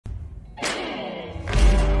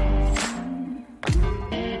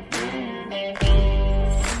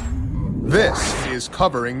This is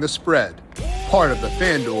Covering the Spread, part of the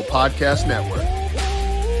FanDuel Podcast Network.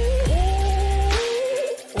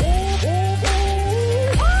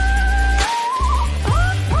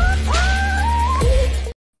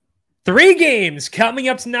 Three games coming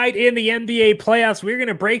up tonight in the NBA playoffs. We're going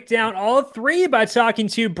to break down all three by talking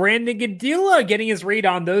to Brandon Gdula, getting his read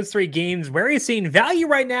on those three games, where he's seeing value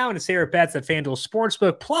right now in his favorite bets at FanDuel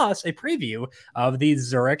Sportsbook, plus a preview of the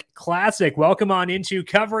Zurich Classic. Welcome on into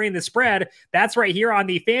Covering the Spread. That's right here on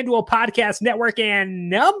the FanDuel Podcast Network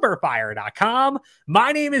and numberFire.com.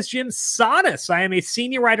 My name is Jim Sonis. I am a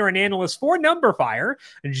senior writer and analyst for numberFire,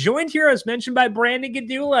 joined here as mentioned by Brandon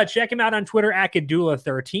Gdula. Check him out on Twitter at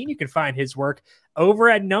Gdula13. You can find his work over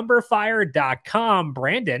at numberFire.com.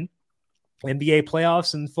 Brandon, NBA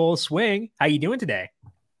playoffs in full swing. How you doing today?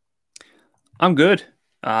 I'm good.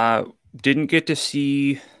 Didn't get to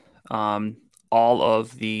see all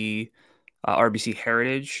of the RBC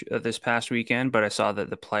Heritage this past weekend, but I saw that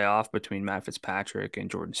the playoff between Matt Fitzpatrick and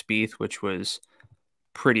Jordan Spieth, which was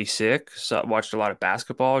pretty sick. So watched a lot of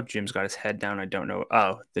basketball. Jim's got his head down. I don't know.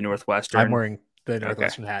 Oh, the Northwestern. I'm wearing the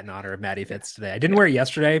Northwestern hat in honor of Matty Fitz today. I didn't wear it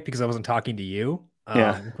yesterday because I wasn't talking to you. We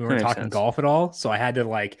weren't talking golf at all. So I had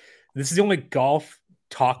to this is the only golf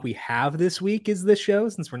talk we have this week is this show,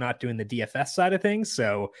 since we're not doing the DFS side of things.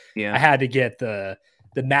 So I had to get the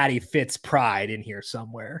Matty Fitz pride in here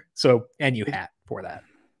somewhere. So, and you hat for that.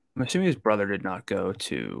 I'm assuming his brother did not go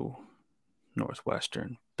to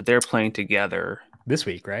Northwestern, but they're playing together this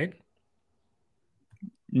week, right?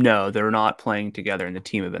 No, they're not playing together in the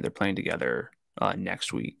team event. They're playing together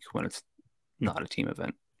next week when it's not a team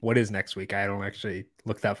event. What is next week? I don't actually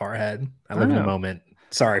look that far ahead. I live in the moment.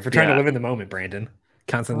 Sorry for trying to live in the moment, Brandon.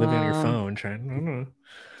 Constantly living on your phone.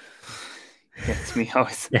 Yeah, it's me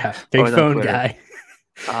always. Yeah, big phone guy.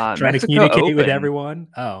 Trying to communicate with everyone.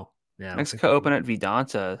 Oh, yeah. Mexico Open at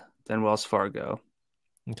Vidanta, then Wells Fargo.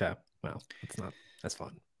 Okay, well, that's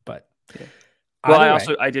fun. But yeah. Well,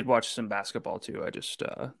 I did watch some basketball too. I just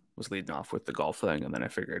was leading off with the golf thing, and then I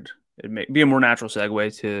figured it'd be a more natural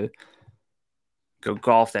segue to go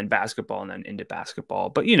golf, then basketball, and then into basketball.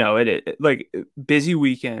 But it busy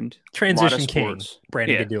weekend. Transition king,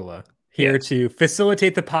 Brandon Gdula, here to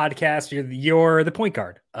facilitate the podcast. You're the point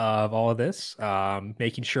guard of all of this,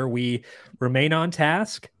 making sure we remain on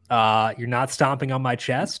task. You're not stomping on my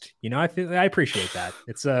chest. I appreciate that.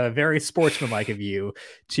 It's very sportsmanlike of you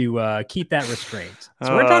to keep that restraint.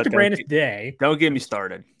 So we're going to talk to Brandon today. Don't get me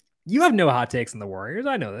started. You have no hot takes on the Warriors.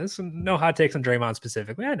 I know this. And no hot takes on Draymond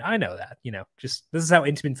specifically. I know that. Just this is how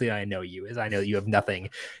intimately I know you. I know you have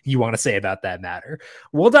nothing you want to say about that matter.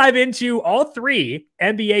 We'll dive into all three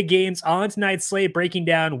NBA games on tonight's slate, breaking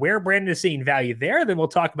down where Brandon is seeing value there. Then we'll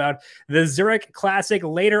talk about the Zurich Classic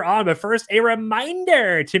later on. But first, a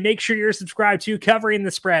reminder to make sure you're subscribed to Covering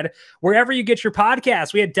the Spread wherever you get your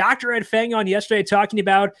podcast. We had Dr. Ed Feng on yesterday talking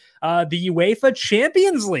about the UEFA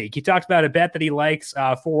Champions League. He talked about a bet that he likes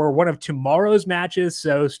for one of tomorrow's matches,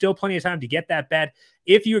 so still plenty of time to get that bet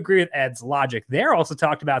if you agree with Ed's logic there. Also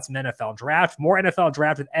talked about some NFL draft, more NFL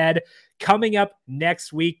draft with Ed coming up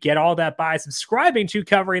next week. Get all that by subscribing to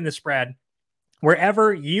Covering the Spread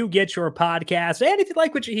wherever you get your podcast. And if you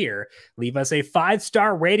like what you hear, leave us a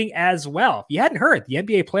 5-star rating as well. If you hadn't heard, the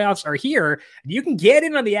NBA playoffs are here, and you can get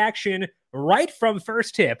in on the action right from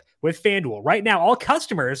first tip with FanDuel. Right now, all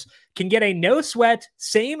customers can get a no-sweat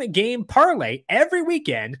same-game parlay every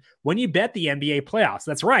weekend when you bet the NBA playoffs.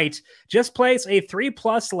 That's right. Just place a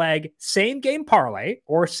 3+ leg same-game parlay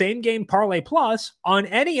or same-game parlay plus on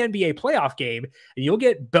any NBA playoff game, and you'll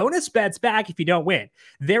get bonus bets back if you don't win.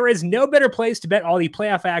 There is no better place to bet all the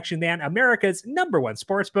playoff action than America's #1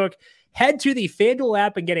 sportsbook. Head to the FanDuel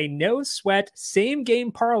app and get a no-sweat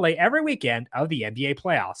same-game parlay every weekend of the NBA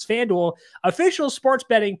playoffs. FanDuel, official sports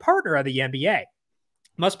betting partner of the NBA.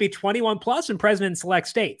 Must be 21 plus and present in select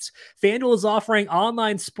states. FanDuel is offering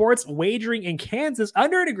online sports wagering in Kansas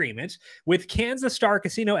under an agreement with Kansas Star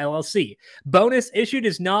Casino LLC. Bonus issued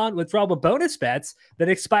as non-withdrawable bonus bets that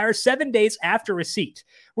expire 7 days after receipt.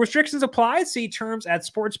 Restrictions apply. See terms at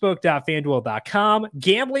sportsbook.fanduel.com.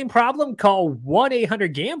 Gambling problem? Call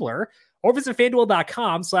 1-800-GAMBLER or visit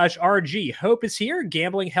FanDuel.com/RG. Hope is here.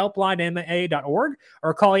 GamblingHelplineMA.org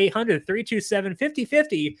or call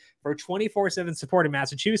 800-327-5050 for 24/7 support in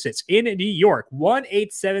Massachusetts. In New York,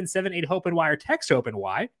 1-877-8-HOPE-NY or text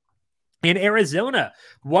HOPE-NY. In Arizona,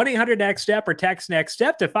 1-800-NEXT-STEP or text NEXT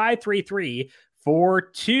STEP to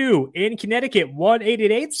 53342. In Connecticut,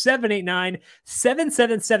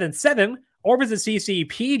 1-888-789-7777 or visit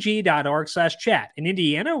ccpg.org/chat. In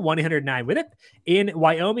Indiana, 1-800-9-WIN-IT. In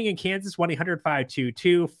Wyoming and Kansas,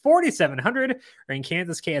 1-800-522-4700. Or in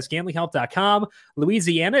Kansas, ksgamblinghelp.com.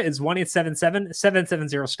 Louisiana is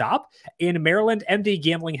 1-877-770-STOP. In Maryland,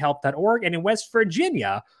 mdgamblinghelp.org. And in West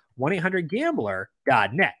Virginia,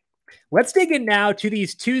 1-800-GAMBLER.net. Let's dig in now to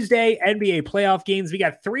these Tuesday NBA playoff games. We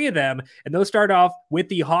got 3 of them, and those start off with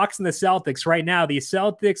the Hawks and the Celtics. Right now, the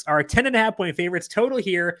Celtics are 10.5-point favorites. Total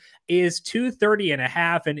here is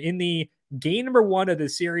 230.5. And in the game number 1 of the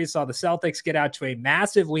series, saw the Celtics get out to a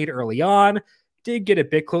massive lead early on. Did get a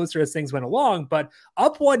bit closer as things went along, but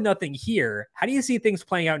up 1-0 here. How do you see things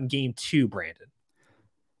playing out in game 2, Brandon?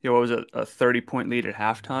 What was a 30-point lead at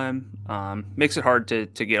halftime? Makes it hard to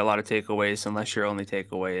get a lot of takeaways unless your only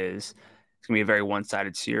takeaway is it's going to be a very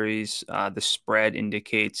one-sided series. The spread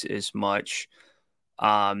indicates as much.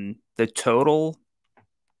 The total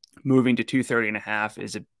moving to 230.5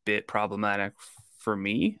 is a bit problematic for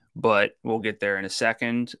me, but we'll get there in a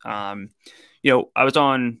second. I was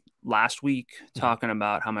on last week talking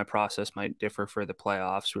about how my process might differ for the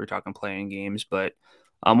playoffs. We were talking playing games, but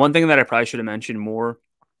one thing that I probably should have mentioned more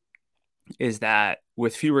is that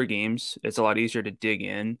with fewer games, it's a lot easier to dig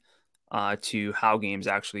in to how games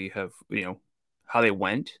actually have, how they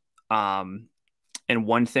went. And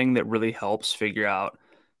one thing that really helps figure out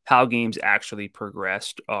how games actually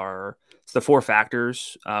progressed are the 4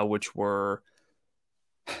 factors, which were,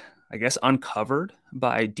 I guess, uncovered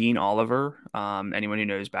by Dean Oliver. Anyone who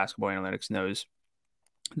knows basketball analytics knows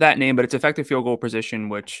that name, but it's effective field goal percentage,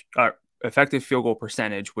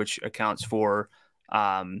 which accounts for,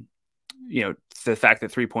 the fact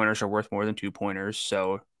that 3-pointers are worth more than 2-pointers.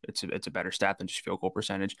 So it's a better stat than just field goal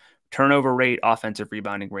percentage. Turnover rate, offensive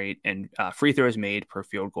rebounding rate, and free throws made per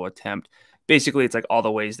field goal attempt. Basically, it's like all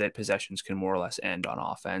the ways that possessions can more or less end on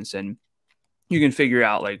offense. And you can figure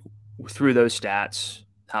out through those stats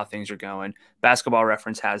how things are going. Basketball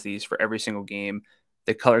Reference has these for every single game.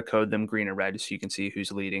 They color code them green and red so you can see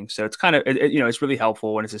who's leading. So it's kind of, it's really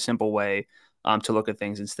helpful when it's a simple way to look at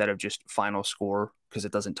things instead of just final score, because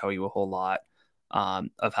it doesn't tell you a whole lot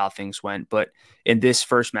of how things went. But in this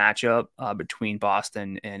first matchup between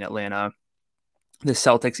Boston and Atlanta, the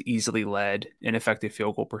Celtics easily led in effective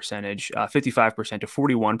field goal percentage, 55% to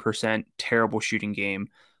 41%. Terrible shooting game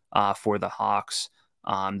for the Hawks.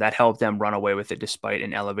 That helped them run away with it despite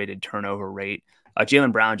an elevated turnover rate.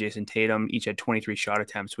 Jaylen Brown, Jason Tatum each had 23 shot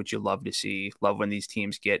attempts, which you love to see. Love when these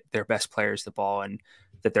teams get their best players the ball and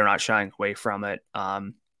that they're not shying away from it.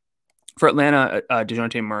 For Atlanta,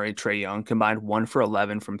 DeJounte Murray, Trae Young combined 1 for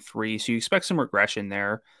 11 from 3. So you expect some regression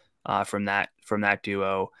there from that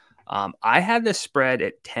duo. I had this spread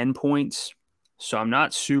at 10 points, so I'm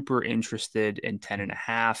not super interested in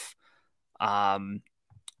 10.5.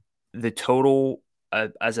 The total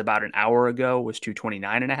as about an hour ago was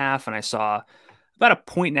 229.5, and I saw about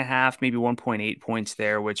 1.5, maybe 1.8 points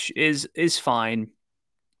there, which is fine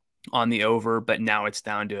on the over, but now it's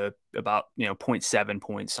down to about 0.7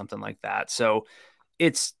 points, something like that. So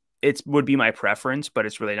it would be my preference, but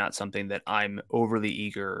it's really not something that I'm overly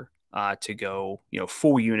eager to go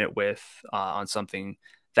full unit with on something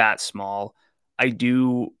that small. If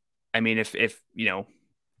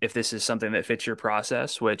this is something that fits your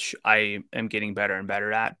process, which I am getting better and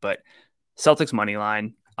better at, but Celtics money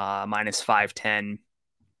line minus 510.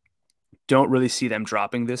 Don't really see them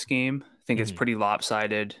dropping this game. I think it's pretty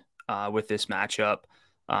lopsided with this matchup.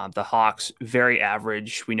 The Hawks, very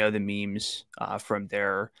average. We know the memes from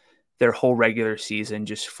their whole regular season,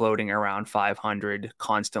 just floating around 500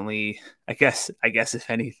 constantly. I guess if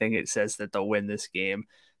anything, it says that they'll win this game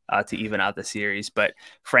to even out the series. But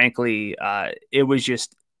frankly, it was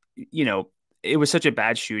just, it was such a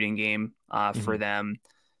bad shooting game for them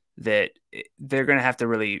that they're going to have to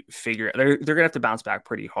really they're going to have to bounce back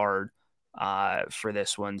pretty hard for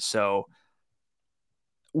this one. So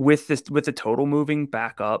with the total moving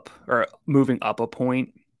back up or moving up a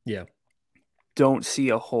point, don't see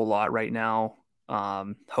a whole lot right now.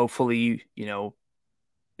 Hopefully,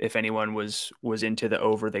 if anyone was into the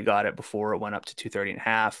over, they got it before it went up to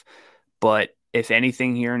 230.5. But if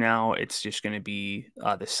anything here now, it's just going to be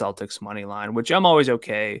the Celtics money line, which I'm always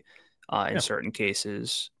okay in certain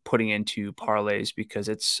cases putting into parlays, because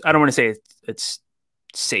I don't want to say it's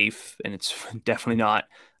safe, and it's definitely not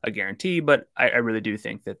a guarantee, but I really do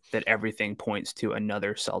think that everything points to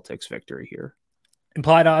another Celtics victory here.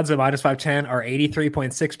 Implied odds of minus 510 are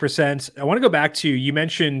 83.6%. I want to go back to, you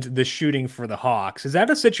mentioned the shooting for the Hawks. Is that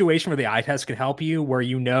a situation where the eye test can help you, where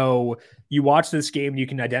you watch this game and you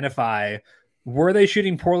can identify, were they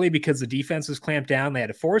shooting poorly because the defense was clamped down, they had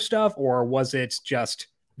to force stuff, or was it just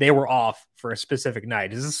they were off for a specific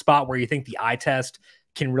night. Is this a spot where you think the eye test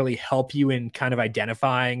can really help you in kind of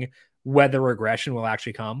identifying whether regression will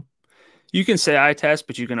actually come? You can say eye test,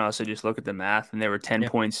 but you can also just look at the math, and they were 10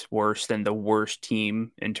 points worse than the worst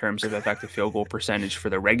team in terms of effective field goal percentage for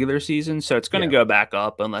the regular season. So it's going to go back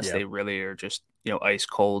up unless they really are just, ice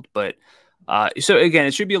cold. But so again,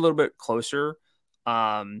 it should be a little bit closer.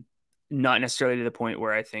 Not necessarily to the point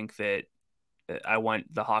where I think that I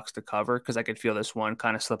want the Hawks to cover, because I could feel this one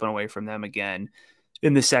kind of slipping away from them again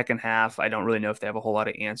in the second half. I don't really know if they have a whole lot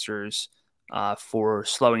of answers for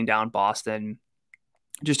slowing down Boston.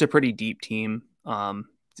 Just a pretty deep team. Look,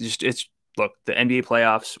 the NBA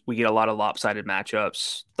playoffs, we get a lot of lopsided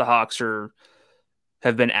matchups. The Hawks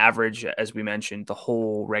have been average, as we mentioned, the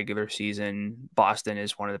whole regular season. Boston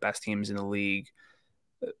is one of the best teams in the league.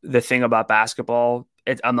 The thing about basketball,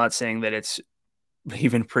 I'm not saying that it's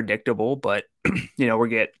even predictable, but we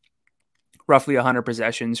get roughly 100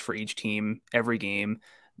 possessions for each team every game.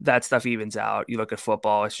 That stuff evens out. You look at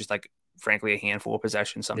football, it's just like, frankly, a handful of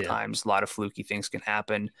possessions sometimes. A lot of fluky things can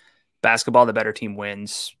happen. Basketball, the better team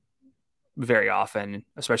wins very often,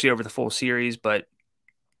 especially over the full series. But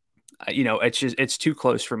it's too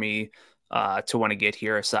close for me to want to get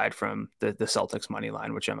here, aside from the Celtics money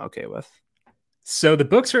line, which I'm okay with. So the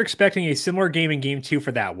books are expecting a similar game in game 2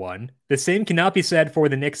 for that one. The same cannot be said for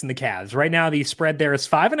the Knicks and the Cavs. Right now, the spread there is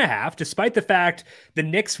 5.5, despite the fact the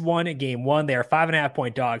Knicks won at game 1. They are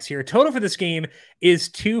 5.5-point dogs here. Total for this game is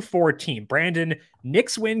 214. Brandon,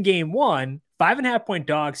 Knicks win game 1, 5.5-point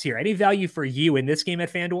dogs here. Any value for you in this game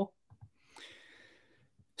at FanDuel?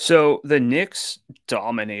 So the Knicks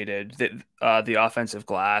dominated the offensive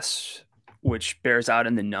glass, which bears out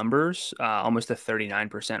in the numbers, almost a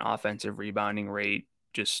 39% offensive rebounding rate.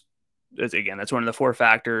 Just, again, that's one of the 4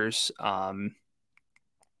 factors.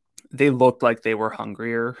 They looked like they were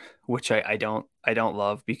hungrier, which I don't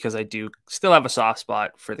love, because I do still have a soft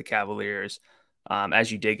spot for the Cavaliers.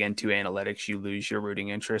 As you dig into analytics, you lose your rooting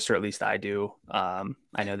interest, or at least I do. I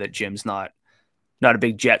know that Jim's not a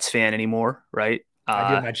big Jets fan anymore, right? I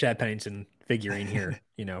do have my Chad Pennington figurine here,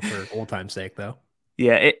 for old time's sake, though.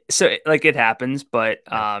 Yeah, it happens, but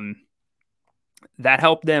that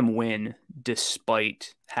helped them win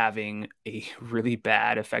despite having a really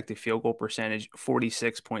bad effective field goal percentage,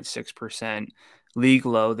 46.6%, league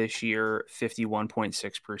low this year,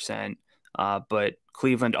 51.6%. But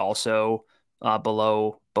Cleveland also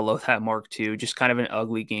below that mark too. Just kind of an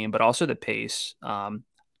ugly game, but also the pace,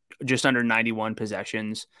 just under 91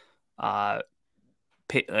 possessions.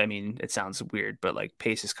 I mean, it sounds weird, but like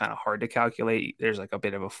pace is kind of hard to calculate. There's like a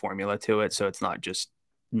bit of a formula to it. So it's not just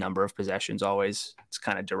number of possessions always. It's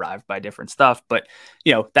kind of derived by different stuff. But,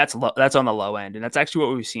 that's on the low end. And that's actually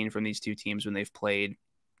what we've seen from these two teams when they've played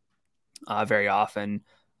very often,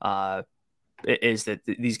 is that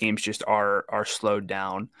these games just are slowed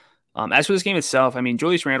down. As for this game itself, I mean,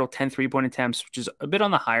 Julius Randle, 10 3-point attempts, which is a bit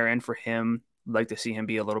on the higher end for him. I'd like to see him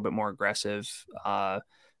be a little bit more aggressive.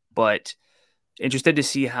 But interested to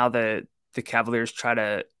see how the Cavaliers try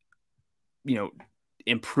to,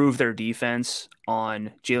 improve their defense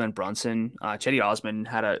on Jalen Brunson. Cedi Osman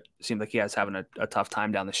seemed like he was having a tough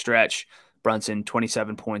time down the stretch. Brunson,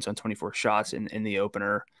 27 points on 24 shots in the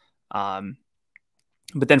opener. But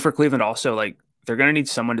then for Cleveland also, like, they're going to need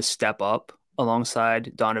someone to step up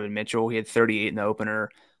alongside Donovan Mitchell. He had 38 in the opener.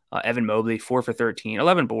 Evan Mobley, 4 for 13,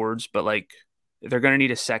 11 boards, but like, they're going to need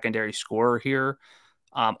a secondary scorer here.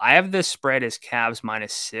 I have this spread as Cavs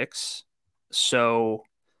 -6. So,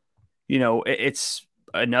 it's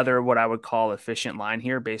another what I would call efficient line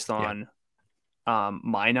here based on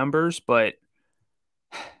my numbers. But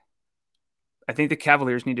I think the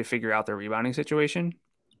Cavaliers need to figure out their rebounding situation.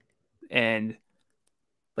 And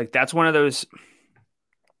like, that's one of those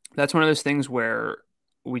things where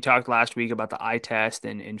we talked last week about the eye test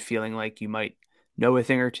and feeling like you might know a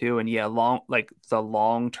thing or two. And the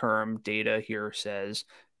long-term data here says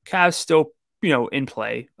Cavs still, in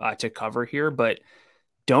play to cover here, but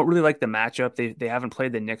don't really like the matchup. They haven't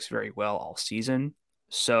played the Knicks very well all season.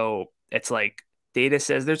 So it's like data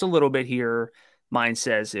says there's a little bit here. Mine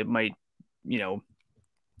says it might,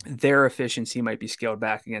 their efficiency might be scaled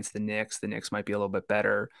back against the Knicks. The Knicks might be a little bit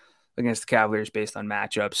better against the Cavaliers based on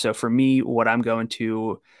matchup. So for me, what I'm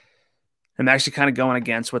actually kind of going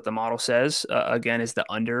against what the model says, again, is the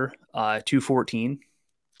under 214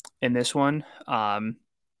 in this one.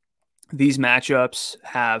 These matchups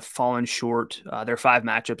have fallen short. There are 5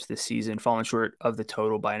 matchups this season, fallen short of the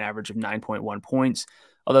total by an average of 9.1 points,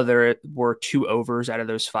 although there were 2 overs out of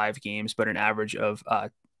those 5 games, but an average of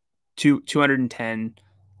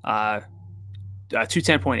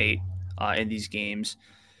 210.8 in these games.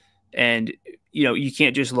 And, you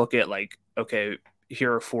can't just look at like, okay,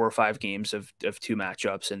 here are 4 or 5 games of 2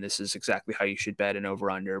 matchups, and this is exactly how you should bet an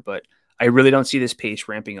over-under. But I really don't see this pace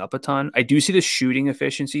ramping up a ton. I do see the shooting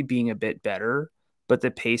efficiency being a bit better, but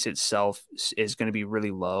the pace itself is going to be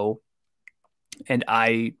really low. And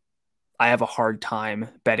I have a hard time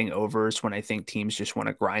betting overs when I think teams just want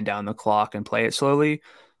to grind down the clock and play it slowly.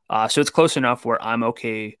 So it's close enough where I'm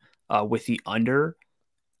okay with the under.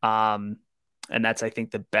 And that's, I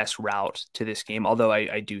think, the best route to this game. Although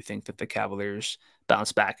I do think that the Cavaliers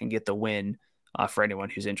bounce back and get the win for anyone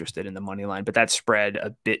who's interested in the money line. But that spread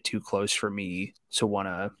a bit too close for me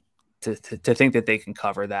to think that they can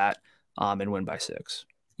cover that and win by 6.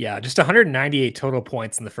 Yeah, just 198 total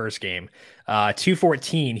points in the first game.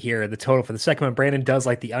 214 here, the total for the second one. Brandon does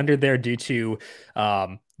like the under there due to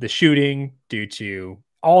the shooting, due to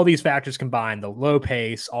all these factors combined, the low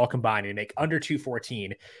pace, all combined to make under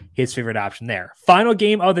 214 his favorite option there. Final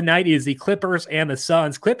game of the night is the Clippers and the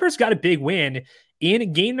Suns. Clippers got a big win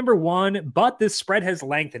in game number 1, but this spread has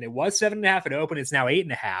lengthened. It was 7.5 at open. It's now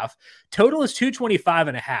 8.5. Total is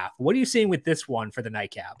 225.5. What are you seeing with this one for the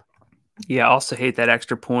nightcap? Yeah, I also hate that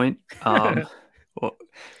extra point. Well,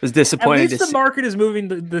 it was disappointing. At least the market is moving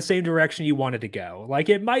the same direction you wanted to go. Like,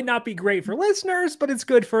 it might not be great for listeners, but it's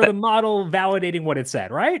good for the model validating what it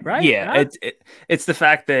said, right? Yeah, it's the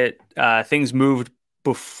fact that things moved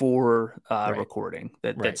before recording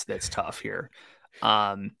that's tough here.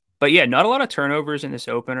 But yeah, not a lot of turnovers in this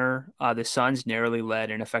opener. The Suns narrowly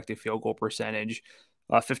led in effective field goal percentage,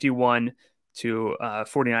 51 to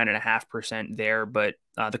 49.5% there. But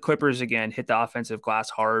the Clippers, again, hit the offensive glass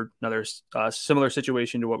hard. Another similar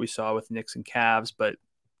situation to what we saw with Knicks and Cavs. But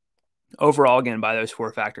overall, again, by those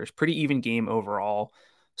 4 factors, pretty even game overall.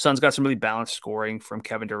 Suns got some really balanced scoring from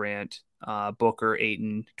Kevin Durant, Booker,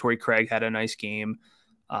 Ayton. Torrey Craig had a nice game.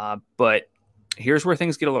 But here's where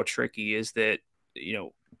things get a little tricky is that,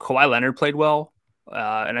 Kawhi Leonard played well.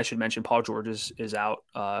 And I should mention Paul George is out,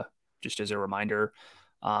 just as a reminder.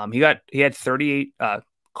 He had 38,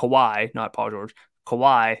 Kawhi, not Paul George.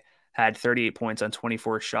 Kawhi had 38 points on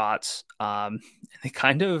 24 shots. And they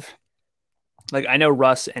kind of, like, I know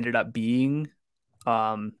Russ ended up being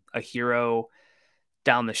a hero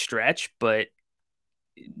down the stretch, but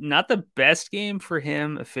not the best game for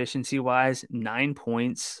him efficiency wise. 9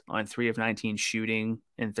 points on 3 of 19 shooting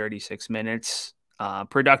in 36 minutes.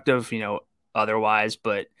 Productive, otherwise,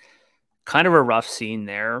 but kind of a rough scene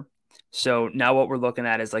there. So now what we're looking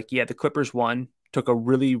at is like, the Clippers took a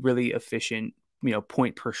really, really efficient,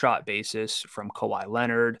 point per shot basis from Kawhi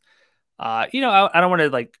Leonard. I don't want to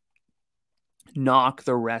like knock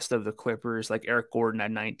the rest of the Clippers, like Eric Gordon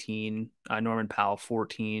at 19, Norman Powell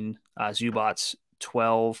 14, Zubats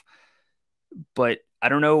 12. But I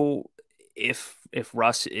don't know if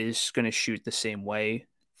Russ is going to shoot the same way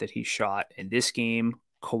that he shot in this game.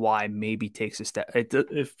 Kawhi maybe takes a step. It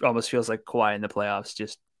almost feels like Kawhi in the playoffs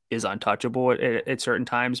just is untouchable at certain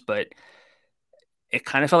times, but it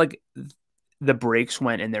kind of felt like the breaks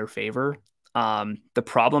went in their favor. The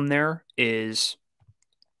problem there is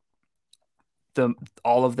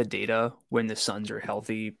all of the data when the Suns are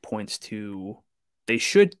healthy points to they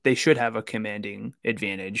should have a commanding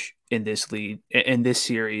advantage in this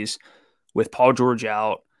series with Paul George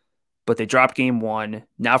out, but they dropped game 1.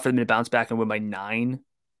 Now for them to bounce back and win by 9,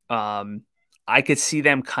 I could see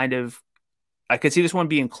this one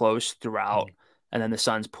being close throughout, and then the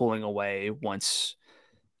Suns pulling away once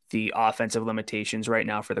the offensive limitations right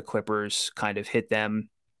now for the Clippers kind of hit them.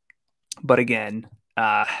 But again,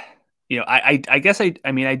 I guess I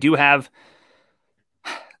do have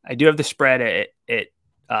the spread at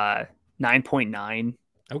 9.9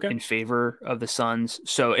 in favor of the Suns.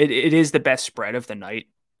 So it is the best spread of the night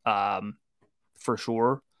for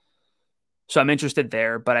sure. So I'm interested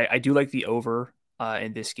there, but I do like the over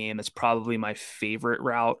in this game. That's probably my favorite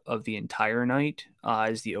route of the entire night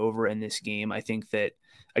is the over in this game. I think that,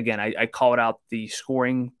 again, I called out the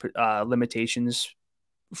scoring limitations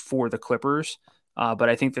for the Clippers, but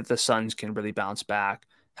I think that the Suns can really bounce back,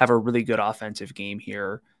 have a really good offensive game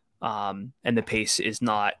here, and the pace is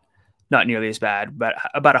not nearly as bad, but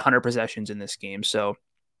about 100 possessions in this game. So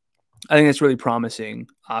I think it's really promising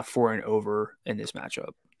for an over in this matchup.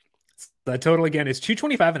 The total again is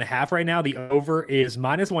 225.5 right now. The over is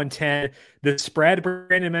 -110. The spread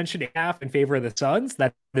Brandon mentioned half in favor of the Suns.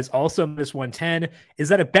 That is also -110. Is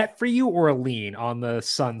that a bet for you or a lean on the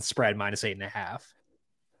Suns spread -8.5?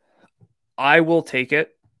 I will take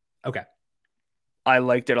it. Okay. I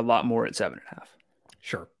liked it a lot more at 7.5.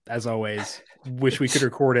 Sure. As always, wish we could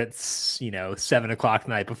record it, 7 o'clock the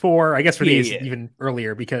night before. I guess for these even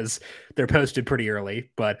earlier because they're posted pretty early.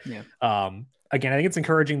 But again, I think it's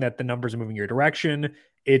encouraging that the numbers are moving your direction.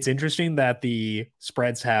 It's interesting that the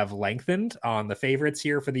spreads have lengthened on the favorites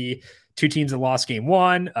here for the two teams that lost game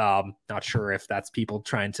one. Not sure if that's people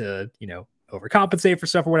trying to, overcompensate for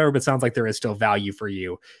stuff or whatever, but sounds like there is still value for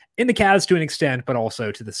you in the Cavs to an extent, but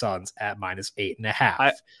also to the Suns at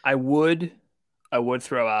 -8.5. I would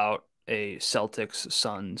throw out a Celtics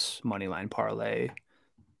Suns moneyline parlay,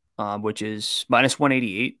 which is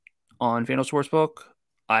 -188 on FanDuel Sportsbook.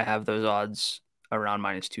 I have those odds around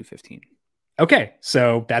 -215. Okay,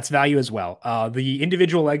 so that's value as well. The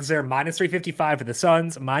individual legs there, -355 for the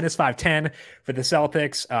Suns, -510 for the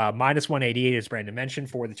Celtics, -188, as Brandon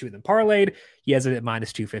mentioned, for the two of them parlayed. He has it at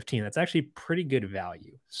 -215. That's actually pretty good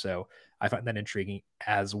value. So I find that intriguing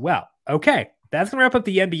as well. Okay, that's going to wrap up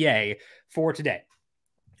the NBA for today.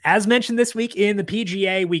 As mentioned this week in the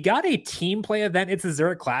PGA, we got a team play event. It's the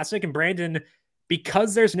Zurich Classic. And Brandon,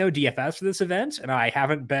 because there's no DFS for this event, and I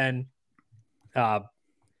haven't been...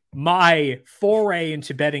 my foray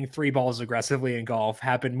into betting three balls aggressively in golf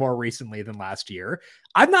happened more recently than last year.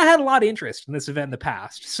 I've not had a lot of interest in this event in the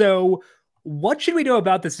past. So what should we know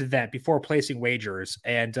about this event before placing wagers?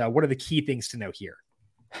 And what are the key things to know here?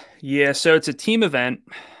 Yeah, so it's a team event,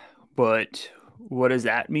 but what does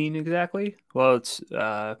that mean exactly? Well, it's,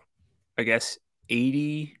 I guess,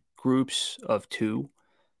 80 groups of two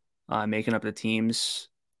making up the teams.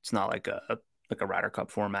 It's not like a Ryder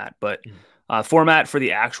Cup format, but format for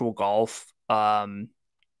the actual golf since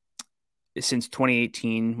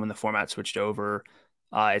 2018 when the format switched over.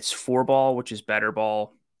 It's 4-ball, which is better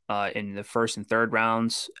ball in the first and third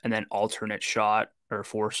rounds, and then alternate shot or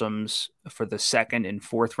foursomes for the second and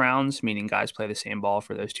fourth rounds, meaning guys play the same ball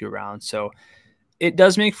for those 2 rounds. So it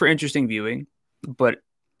does make for interesting viewing, but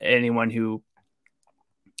anyone who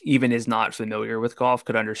even is not familiar with golf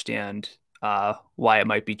could understand why it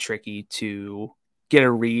might be tricky to get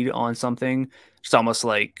a read on something. It's almost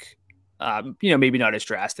like, maybe not as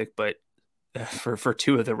drastic, but for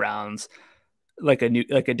 2 of the rounds,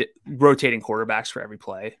 rotating quarterbacks for every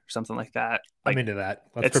play or something like that. I'm into that.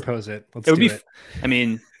 Let's propose it. Let's do it. I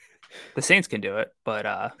mean, the Saints can do it,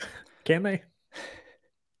 but can they?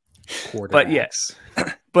 But yes,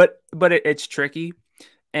 but it's tricky.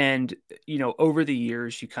 And, over the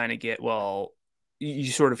years you kind of get,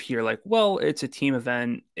 you sort of hear like, well, it's a team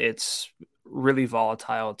event. It's really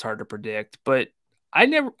volatile. It's hard to predict, but I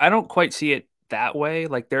don't quite see it that way.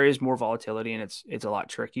 Like there is more volatility and it's a lot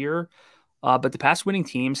trickier. But the past winning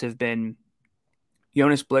teams have been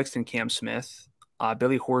Jonas Blixt and Cam Smith,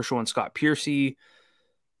 Billy Horschel and Scott Piercy,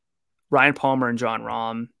 Ryan Palmer and John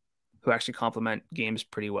Rahm, who actually complement games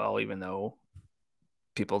pretty well, even though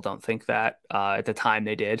people don't think that. At the time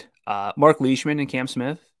they did. Mark Leishman and Cam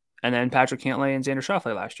Smith, and then Patrick Cantlay and Xander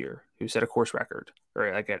Schauffele last year, who set a course record,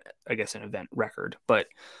 or I guess an event record. But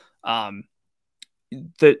the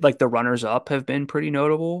runners up have been pretty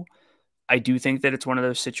notable. I do think that it's one of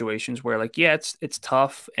those situations where it's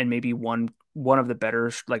tough, and maybe one of the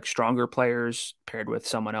better, stronger players paired with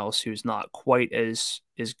someone else who's not quite as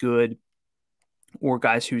good, or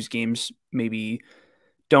guys whose games maybe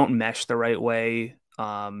don't mesh the right way.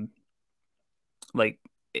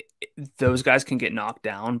 Those guys can get knocked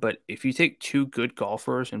down, but if you take 2 good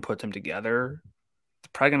golfers and put them together, they're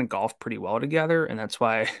probably going to golf pretty well together. And that's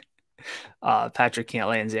why Patrick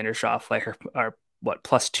Cantlay and Xander Schauffele are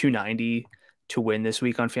plus 290 to win this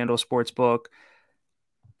week on FanDuel Sportsbook.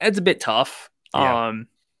 It's a bit tough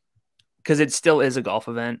because it still is a golf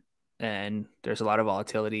event, and there's a lot of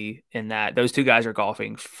volatility in that. Those 2 guys are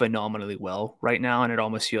golfing phenomenally well right now, and it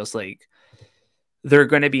almost feels like they're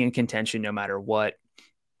going to be in contention no matter what.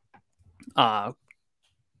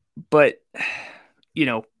 But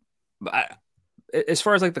as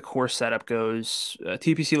far as the course setup goes,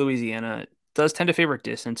 TPC Louisiana does tend to favor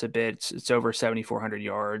distance a bit. It's over 7,400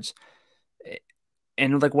 yards.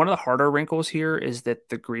 And one of the harder wrinkles here is that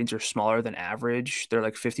the greens are smaller than average. They're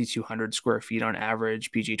 5,200 square feet on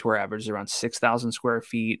average. PGA Tour average is around 6,000 square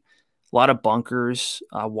feet. A lot of bunkers,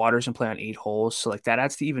 waters in play on 8 holes. So that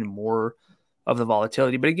adds to even more of the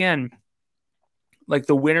volatility. But again,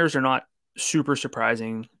 the winners are not super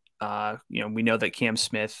surprising. We know that Cam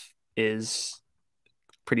Smith is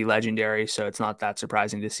pretty legendary, so it's not that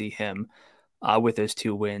surprising to see him with those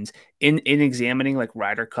 2 wins. In examining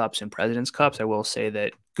Ryder Cups and President's Cups, I will say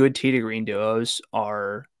that good tee to green duos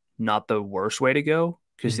are not the worst way to go,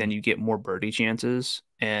 because then you get more birdie chances.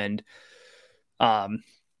 And I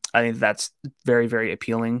think that's very, very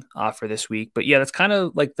appealing for this week. But yeah, that's kind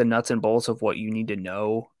of the nuts and bolts of what you need to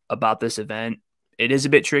know about this event. It is a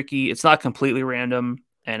bit tricky. It's not completely random,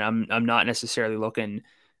 and I'm not necessarily looking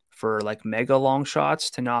for mega long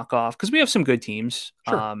shots to knock off, because we have some good teams.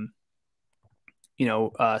 Sure.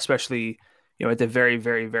 especially, at the very,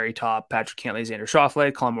 very, very top, Patrick Cantlay, Xander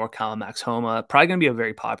Schauffele, Colin Morikawa, Max Homa, probably going to be a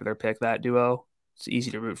very popular pick, that duo. It's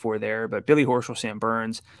easy to root for there, but Billy Horschel, Sam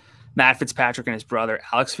Burns, Matt Fitzpatrick and his brother,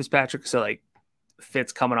 Alex Fitzpatrick. So like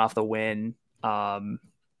Fitz coming off the win,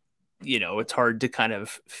 it's hard to kind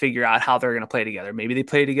of figure out how they're going to play together. Maybe they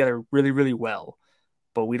play together really, really well,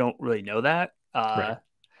 but we don't really know that. Right.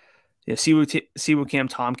 Siwoo Kim,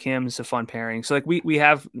 Tom Kim is a fun pairing. So like we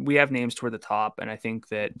have names toward the top, and I think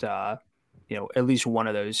that at least one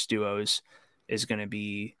of those duos is going to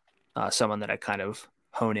be someone that I kind of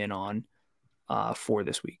hone in on for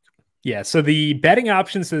this week. Yeah. So the betting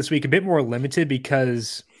options this week a bit more limited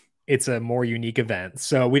because it's a more unique event.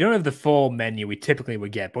 So we don't have the full menu we typically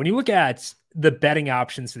would get. But when you look at the betting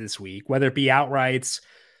options this week, whether it be outrights,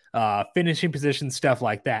 finishing position, stuff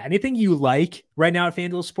like that, anything you like right now at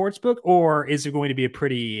FanDuel Sportsbook, or is it going to be a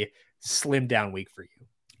pretty slimmed down week for you?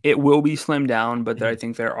 It will be slimmed down, but I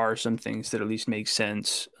think there are some things that at least make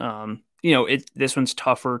sense. This one's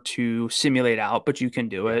tougher to simulate out, but you can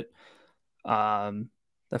do it.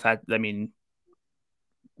 The fact,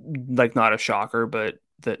 not a shocker, but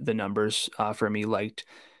the numbers for me liked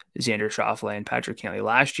Xander Schauffele and Patrick Cantlay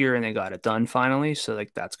last year, and they got it done finally. So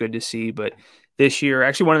like that's good to see. But this year,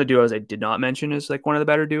 actually, one of the duos I did not mention is like one of the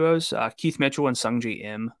better duos, Keith Mitchell and Sungjae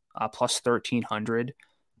Im, plus 1,300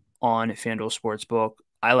 on FanDuel Sportsbook.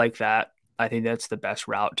 I like that. I think that's the best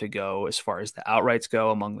route to go as far as the outrights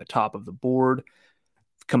go among the top of the board.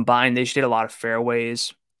 Combined, they just did a lot of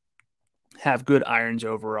fairways, have good irons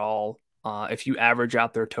overall. If you average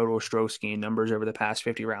out their total strokes gained numbers over the past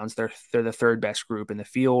 50 rounds, they're the third best group in the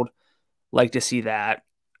field. Like to see that.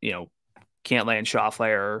 Cantlay and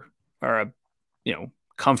Schauffele are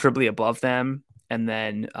comfortably above them, and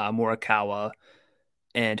then Morikawa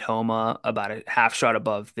and Homa about a half shot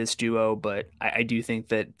above this duo. But I do think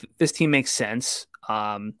that this team makes sense.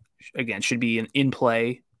 Again, should be in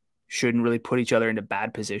play, shouldn't really put each other into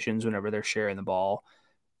bad positions whenever they're sharing the ball,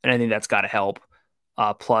 and I think that's got to help.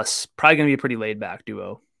 Plus, probably going to be a pretty laid back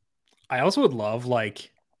duo. I also would love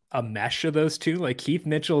like a mesh of those two. Like Keith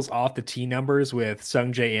Mitchell's off the tee numbers with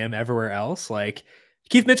Sungjae Im everywhere else. Like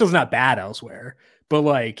Keith Mitchell's not bad elsewhere, but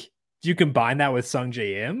like you combine that with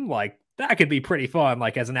Sungjae Im, like that could be pretty fun,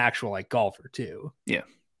 like as an actual like golfer too. Yeah.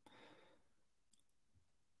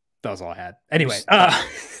 That was all I had. Anyway.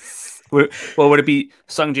 Well, would it be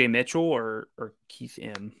Sungjae Mitchell or Keith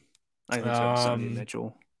Im? I think so. Sungjae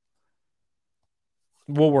Mitchell.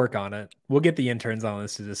 We'll work on it. We'll get the interns on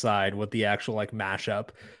this to decide what the actual like mashup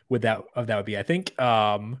with that would be. I think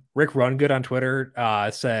Rick Rungood on Twitter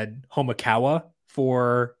said Homakawa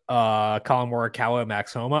for Colin Morikawa and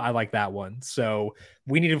Max Homa. I like that one. So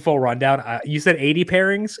we need a full rundown. You said 80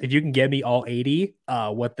 pairings. If you can give me all 80,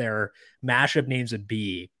 what their mashup names would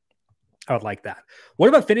be, I would like that. What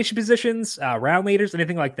about finishing positions, round leaders,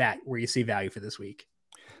 anything like that where you see value for this week?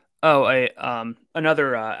 Oh,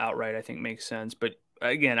 another outright I think makes sense, but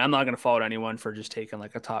again, I'm not going to fault anyone for just taking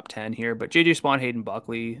like a top 10 here, but JJ Spawn, Hayden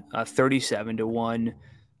Buckley, 37-1.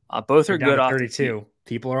 Both are good off 32.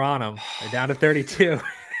 People are on them. They're down to 32. All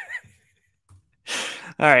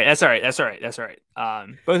right. That's all right.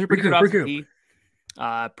 Both are pretty good off the tee.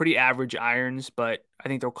 Pretty average irons, but I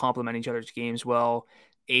think they'll complement each other's games well.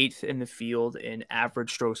 8th in the field in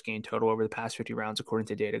average strokes gained total over the past 50 rounds, according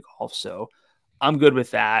to Data Golf. So I'm good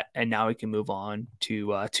with that. And now we can move on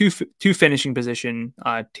to two finishing position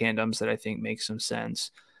tandems that I think make some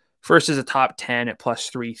sense. First is a top 10 at plus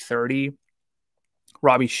 330.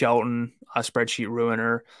 Robbie Shelton, a spreadsheet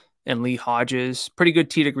ruiner, and Lee Hodges. Pretty good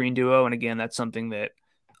tee to green duo. And again, that's something that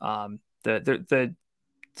the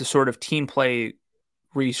sort of team play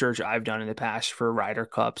research I've done in the past for Ryder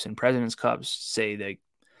Cups and President's Cups say that,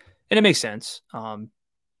 and it makes sense.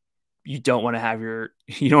 You don't want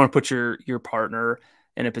to put your partner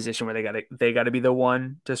in a position where they got to be the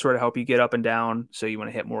one to sort of help you get up and down. So you want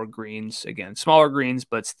to hit more greens, again, smaller greens,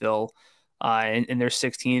 but still in their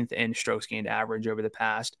 16th in strokes gained average over the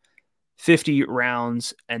past 50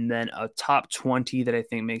 rounds. And then a top 20 that I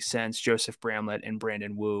think makes sense, Joseph Bramlett and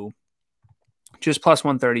Brandon Wu, just plus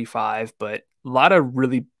 135, but a lot of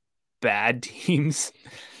really bad teams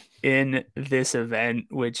in this event,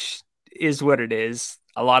 which is what it is.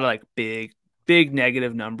 A lot of like big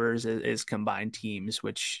negative numbers is combined teams,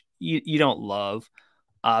 which you don't love.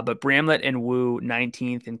 But Bramlett and Wu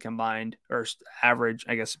 19th in combined or average,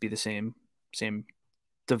 I guess would be the same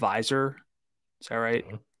divisor. Is that right?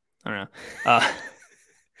 I don't know.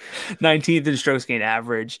 19th in strokes gained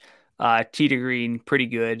average. Tee to green, pretty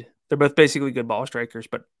good. They're both basically good ball strikers,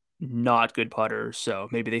 but not good putters, so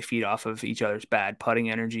maybe they feed off of each other's bad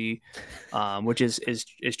putting energy, which is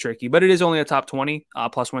tricky. But it is only a top 20,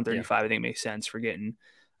 plus 135. I think makes sense for getting,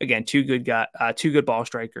 again, two good ball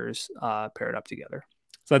strikers paired up together.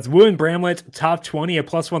 So that's Wu and Bramlett, top 20 at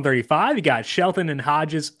plus 135. You got Shelton and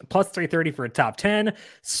Hodges, plus 330 for a top 10.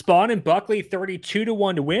 Spawn and Buckley,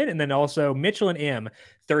 32-1 to win. And then also Mitchell and Im,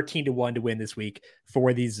 13-1 to win this week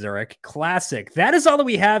for the Zurich Classic. That is all that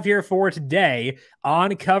we have here for today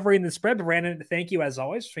on Covering the Spread. But Brandon, thank you as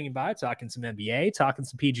always for swinging by, talking some NBA, talking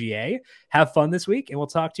some PGA. Have fun this week, and we'll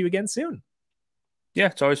talk to you again soon. Yeah,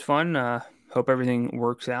 it's always fun. Hope everything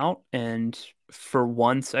works out. And for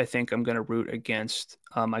once, I think I'm going to root against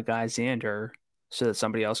my guy Xander so that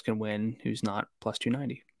somebody else can win who's not plus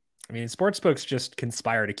 290. I mean, sportsbooks just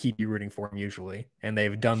conspire to keep you rooting for him usually, and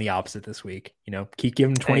they've done the opposite this week. You know, keep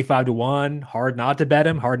giving him 25-1. Hard not to bet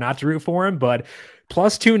him, hard not to root for him, but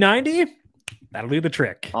plus 290, that'll do the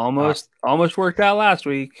trick. Almost worked out last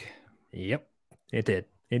week. Yep, it did.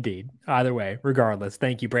 Indeed. Either way, regardless,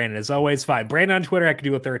 thank you, Brandon. As always, find Brandon on Twitter at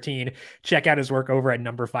Gdula13. Check out his work over at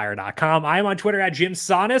numberFire.com. I am on Twitter at Jim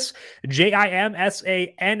Sannes,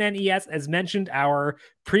 JIMSANNES. As mentioned, our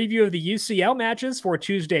preview of the UCL matches for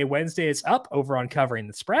Tuesday, Wednesday is up over on Covering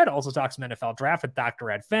the Spread. Also talk some NFL draft with Dr.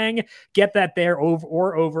 Ed Fang. Get that there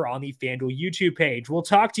over on the FanDuel YouTube page. We'll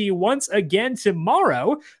talk to you once again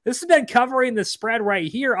tomorrow. This has been Covering the Spread right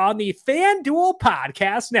here on the FanDuel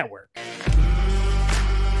Podcast Network.